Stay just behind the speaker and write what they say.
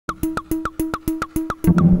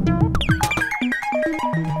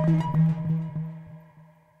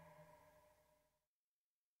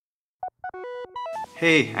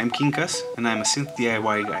Hey, I'm Quincas and I'm a synth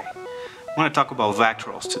DIY guy. I want to talk about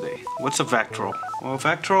Vactrols today. What's a Vactrol? Well, a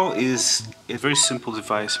Vactrol is a very simple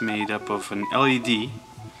device made up of an LED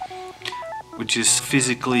which is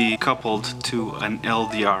physically coupled to an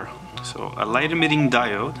LDR. So a light emitting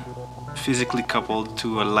diode physically coupled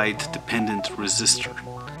to a light dependent resistor.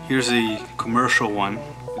 Here's a commercial one.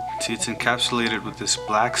 See, it's encapsulated with this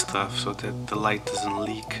black stuff so that the light doesn't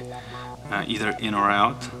leak either in or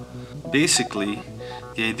out. Basically,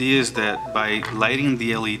 the idea is that by lighting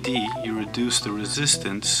the LED, you reduce the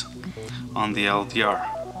resistance on the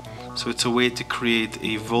LDR. So it's a way to create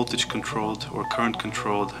a voltage controlled or current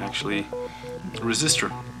controlled actually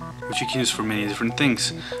resistor, which you can use for many different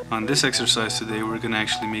things. On this exercise today, we're going to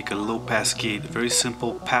actually make a LoPass gate, a very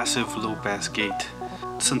simple passive LoPass gate.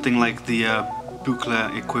 Something like the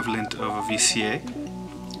Buchla equivalent of a VCA.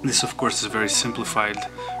 This of course is a very simplified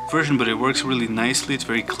version, but it works really nicely. It's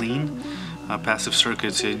very clean. Passive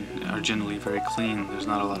circuits are generally very clean. There's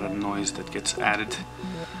not a lot of noise that gets added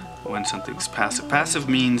when something's passive. Passive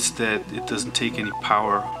means that it doesn't take any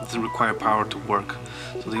power, it doesn't require power to work.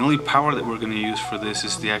 So the only power that we're going to use for this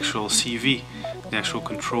is the actual CV, the actual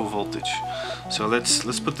control voltage. So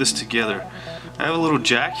let's put this together. I have a little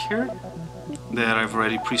jack here that I've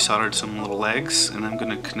already pre-soldered some little legs, and I'm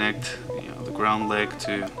going to connect the ground leg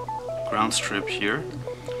to ground strip here,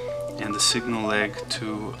 and the signal leg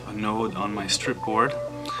to a node on my strip board,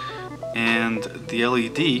 and the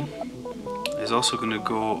LED is also going to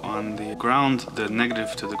go on the ground, the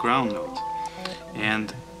negative to the ground node,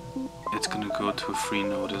 and it's going to go to a free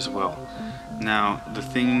node as well. Now the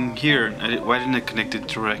thing here, why didn't I connect it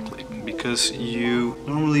directly? Because you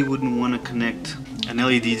normally wouldn't want to connect an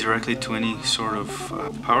LED directly to any sort of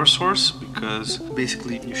power source, because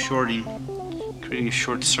basically you're creating a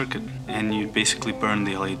short circuit and you basically burn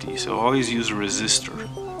the LED. So always use a resistor,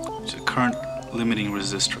 which is a current limiting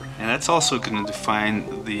resistor, and that's also going to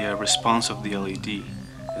define the response of the LED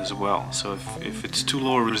as well. So if it's too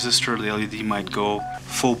low a resistor, the LED might go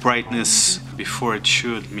full brightness before it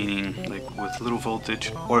should, meaning like with little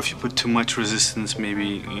voltage, or if you put too much resistance, maybe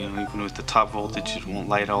even with the top voltage it won't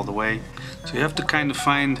light all the way. So you have to kind of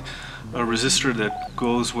find a resistor that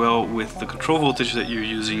goes well with the control voltage that you're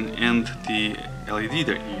using and the LED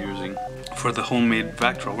that you're using. For the homemade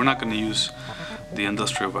Vactrol, we're not going to use the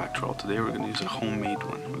industrial Vactrol today. We're going to use a homemade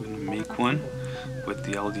one. We're going to make one with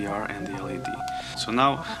the LDR and the LED. So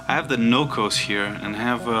now I have the NOCOs here, and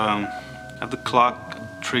have the clock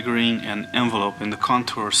triggering an envelope in the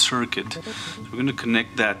contour circuit. So we're going to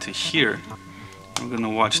connect that to here. We're going to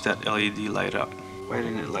watch that LED light up. Why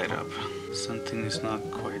didn't it light up? Something is not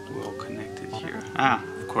quite well connected here. Ah,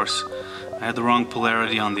 of course, I had the wrong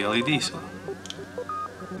polarity on the LED, so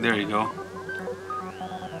there you go.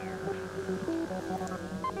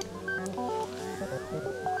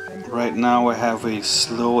 Right now I have a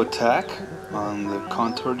slow attack on the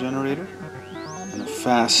contour generator and a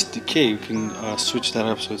fast decay. You can switch that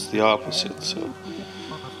up so it's the opposite. So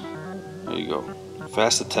there you go.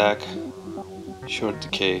 Fast attack, short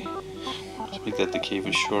decay. Let's make that decay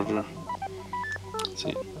even shorter. Let's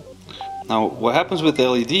see. Now what happens with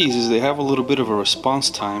LEDs is they have a little bit of a response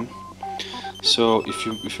time. So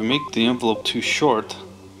if you make the envelope too short,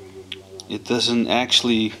 it doesn't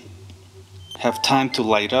actually have time to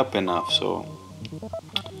light up enough. So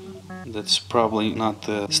that's probably not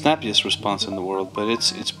the snappiest response in the world, but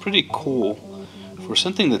it's pretty cool for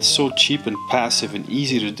something that's so cheap and passive and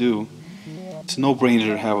easy to do. It's a no-brainer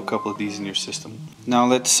to have a couple of these in your system. Now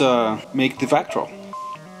let's make the Vactrol.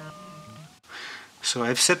 So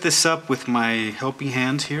I've set this up with my helping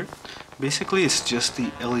hand here. Basically it's just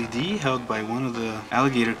the LED held by one of the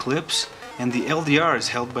alligator clips, and the LDR is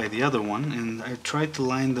held by the other one, and I tried to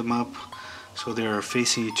line them up so they're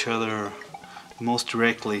facing each other the most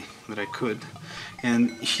directly that I could.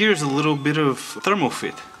 And here's a little bit of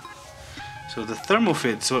thermofit. So the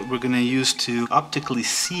thermofit is what we're going to use to optically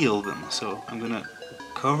seal them. So I'm going to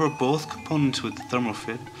cover both components with the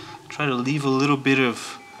thermofit, try to leave a little bit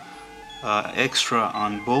of extra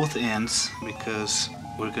on both ends, because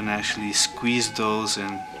we're going to actually squeeze those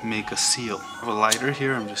and make a seal. I have a lighter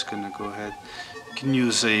here. I'm just going to go ahead. You can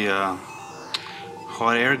use a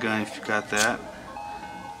hot air gun if you got that.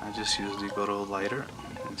 I just use the good old lighter.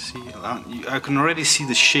 And see, I can already see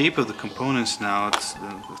the shape of the components now. The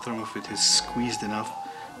thermofit is squeezed enough.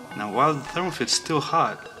 Now while the thermofit's still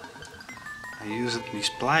hot, I use these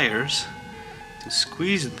pliers to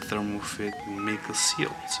squeeze the thermofit and make a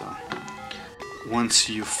seal. So once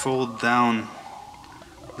you fold down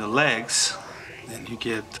the legs, then you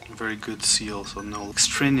get a very good seal, so no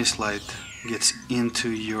extraneous light gets into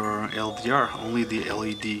your LDR. Only the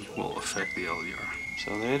LED will affect the LDR.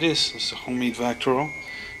 So there it is. It's a homemade Vactrol.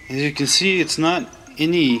 As you can see, it's not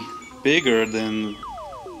any bigger than,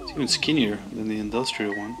 it's even skinnier than the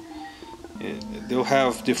industrial one. They'll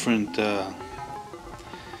have different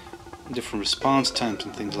response times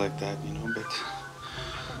and things like that, you know, but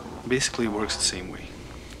basically it works the same way.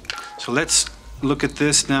 So let's look at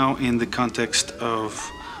this now in the context of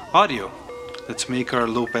audio. Let's make our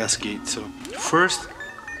LoPass gate. So first,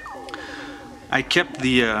 I kept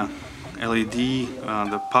the LED,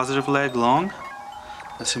 the positive leg long.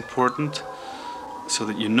 That's important so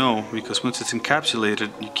that you know, because once it's encapsulated,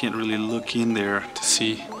 you can't really look in there to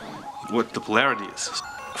see what the polarity is.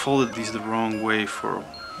 I folded these the wrong way for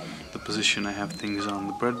the position I have things on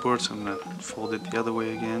the breadboard, so I'm going to fold it the other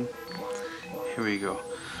way again. Here we go.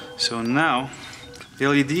 So now the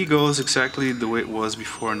LED goes exactly the way it was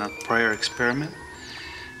before in our prior experiment,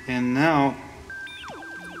 and now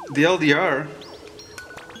the LDR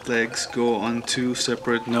legs go on two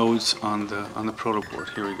separate nodes on the proto board.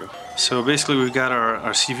 Here we go. So basically we've got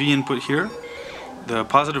our CV input here. The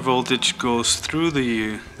positive voltage goes through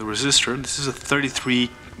the resistor. This is a 33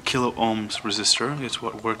 kilo ohms resistor. It's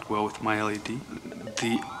what worked well with my LED.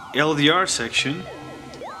 The LDR section,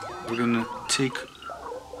 we're going to take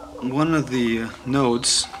one of the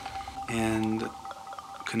nodes and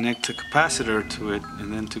connect a capacitor to it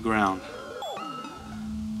and then to ground.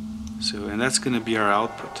 So, and that's going to be our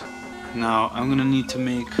output. Now I'm going to need to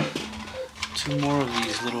make two more of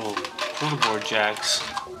these little protoboard jacks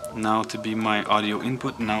now to be my audio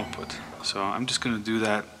input and output. So I'm just going to do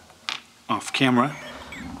that off camera,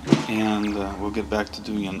 and we'll get back to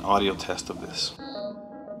doing an audio test of this.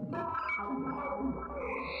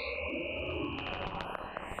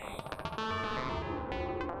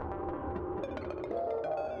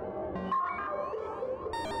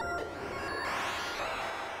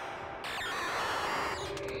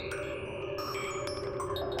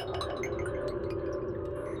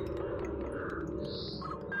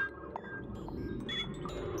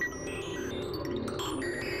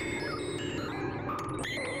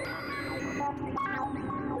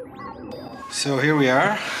 So here we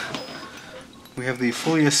are. We have the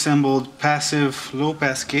fully assembled passive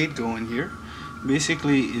LoPass gate going here.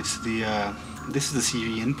 Basically, it's the this is the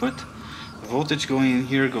CV input. The voltage going in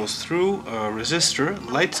here goes through a resistor,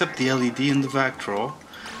 lights up the LED in the Vactrol,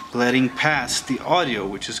 letting pass the audio,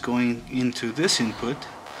 which is going into this input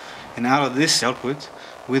and out of this output,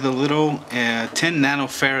 with a little 10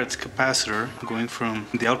 nanofarads capacitor going from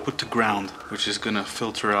the output to ground, which is going to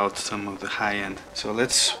filter out some of the high end. So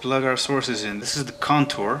let's plug our sources in. This is the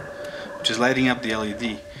contour, which is lighting up the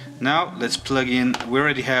LED. Now let's plug in, we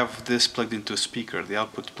already have this plugged into a speaker, the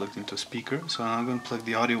output's plugged into a speaker, so I'm going to plug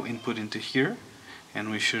the audio input into here,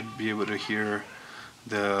 and we should be able to hear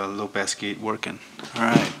the LoPass gate working.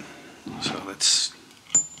 Alright, so let's...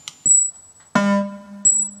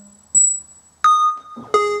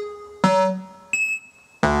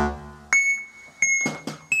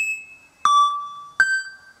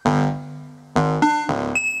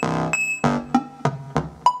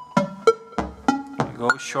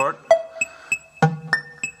 Go short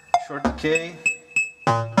decay,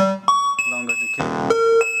 longer decay.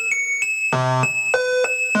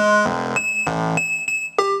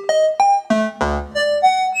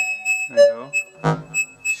 There you go.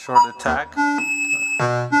 Short attack.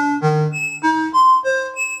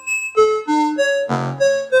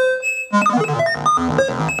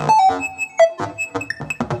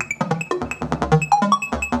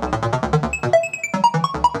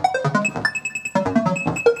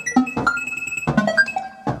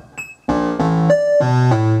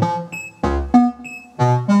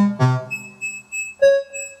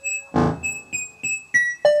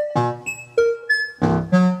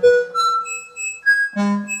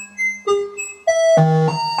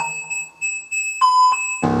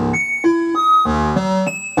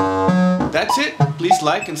 That's it. Please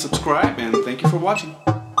like and subscribe, and thank you for watching.